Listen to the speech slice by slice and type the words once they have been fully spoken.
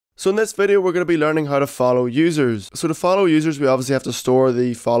So in this video, we're going to be learning how to follow users. So to follow users, we obviously have to store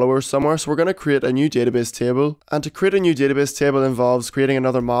the followers somewhere. So we're going to create a new database table. And to create a new database table involves creating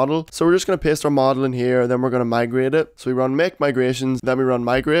another model. So we're just going to paste our model in here, and then we're going to migrate it. So we run make migrations, then we run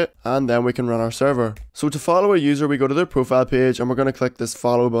migrate, and then we can run our server. So to follow a user, we go to their profile page and we're going to click this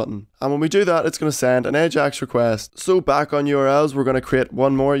follow button. And when we do that, it's going to send an AJAX request. So back on URLs, we're going to create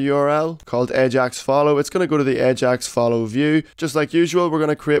one more URL called AJAX follow. It's going to go to the AJAX follow view. Just like usual, we're going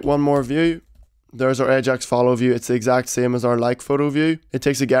to create one more view. There's our AJAX follow view. It's the exact same as our like photo view. It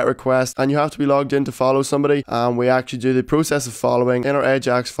takes a get request and you have to be logged in to follow somebody, and we actually do the process of following in our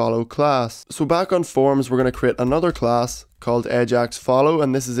AJAX follow class. So back on forms, we're going to create another class called AJAX follow,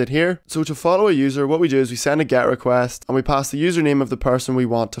 and this is it here. So to follow a user, what we do is we send a get request and we pass the username of the person we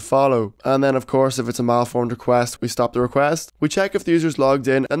want to follow. And then of course, if it's a malformed request, we stop the request. We check if the user's logged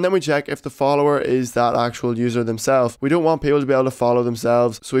in, and then we check if the follower is that actual user themselves. We don't want people to be able to follow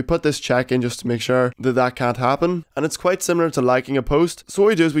themselves, so we put this check in just to make sure that that can't happen. And it's quite similar to liking a post. So what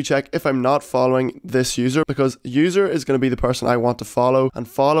we do is we check if I'm not following this user, because user is going to be the person I want to follow and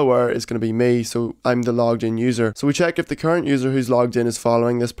follower is going to be me, so I'm the logged in user. So we check if the current user who's logged in is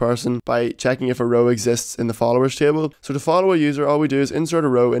following this person by checking if a row exists in the followers table. So to follow a user, all we do is insert a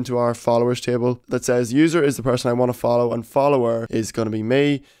row into our followers table that says user is the person I want to follow and follower is going to be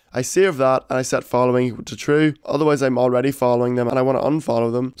me. I save that and I set following equal to true. Otherwise, I'm already following them and I want to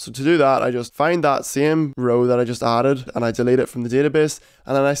unfollow them. So to do that, I just find that same row that I just added and I delete it from the database,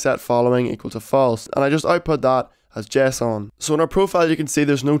 and then I set following equal to false, and I just output that as JSON. So in our profile, you can see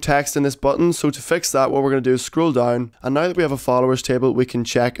there's no text in this button. So to fix that, what we're going to do is scroll down, and now that we have a followers table, we can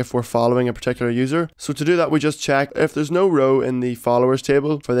check if we're following a particular user. So to do that, we just check if there's no row in the followers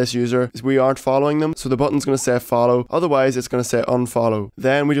table for this user, we aren't following them. So the button's going to say follow, otherwise it's going to say unfollow.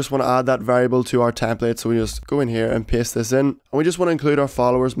 Then we just want to add that variable to our template. So we just go in here and paste this in, and we just want to include our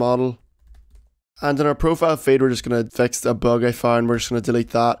followers model. And in our profile feed, we're just going to fix a bug I found. We're just going to delete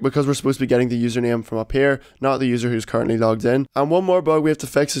that because we're supposed to be getting the username from up here, not the user who's currently logged in. And one more bug we have to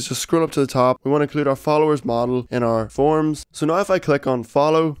fix is just scroll up to the top. We want to include our followers model in our forms. So now if I click on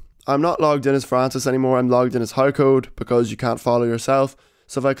follow, I'm not logged in as Francis anymore. I'm logged in as howCode because you can't follow yourself.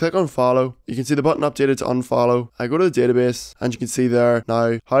 So if I click on follow, you can see the button updated to unfollow. I go to the database and you can see there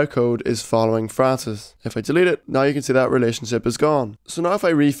now howCode is following Francis. If I delete it, now you can see that relationship is gone. So now if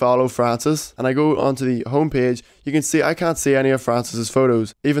I refollow Francis and I go onto the home page, you can see I can't see any of Francis's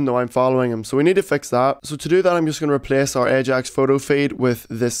photos, even though I'm following him. So we need to fix that. So to do that, I'm just going to replace our AJAX photo feed with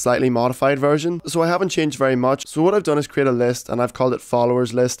this slightly modified version. So I haven't changed very much. So what I've done is create a list, and I've called it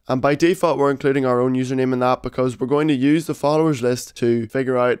followers list. And by default, we're including our own username in that because we're going to use the followers list to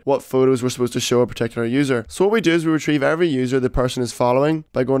figure out what photos we're supposed to show a particular user. So what we do is we retrieve every user the person is following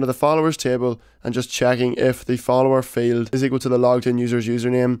by going to the followers table and just checking if the follower field is equal to the logged in user's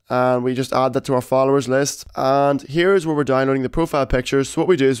username, and we just add that to our followers list. And here is where we're downloading the profile pictures. So what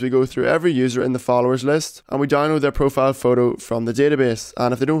we do is we go through every user in the followers list and we download their profile photo from the database,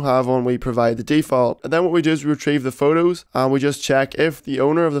 and if they don't have one, we provide the default. And then what we do is we retrieve the photos and we just check if the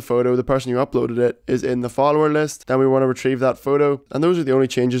owner of the photo, the person who uploaded it, is in the follower list. Then we want to retrieve that photo, and those are the only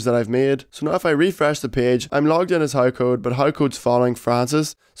changes that I've made. So now if I refresh the page, I'm logged in as howCode, but howCode's following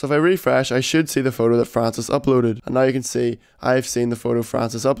Francis. So if I refresh, I should see the photo that Francis uploaded. And now you can see I've seen the photo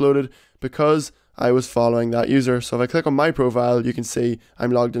Francis uploaded because I was following that user. So if I click on my profile, you can see I'm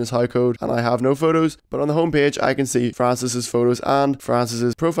logged in as howCode and I have no photos, but on the home page I can see Francis's photos and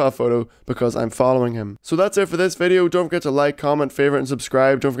Francis's profile photo because I'm following him. So that's it for this video. Don't forget to like, comment, favorite, and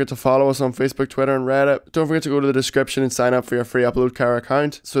subscribe. Don't forget to follow us on Facebook, Twitter, and Reddit. Don't forget to go to the description and sign up for your free UploadCar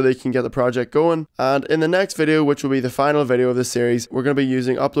account so that you can get the project going. And in the next video, which will be the final video of this series, we're going to be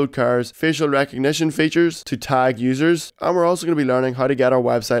using UploadCar's facial recognition features to tag users, and we're also going to be learning how to get our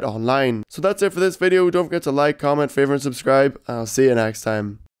website online. So that's it for this video. Don't forget to like, comment, favorite, and subscribe, and I'll see you next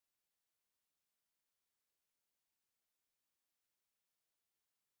time.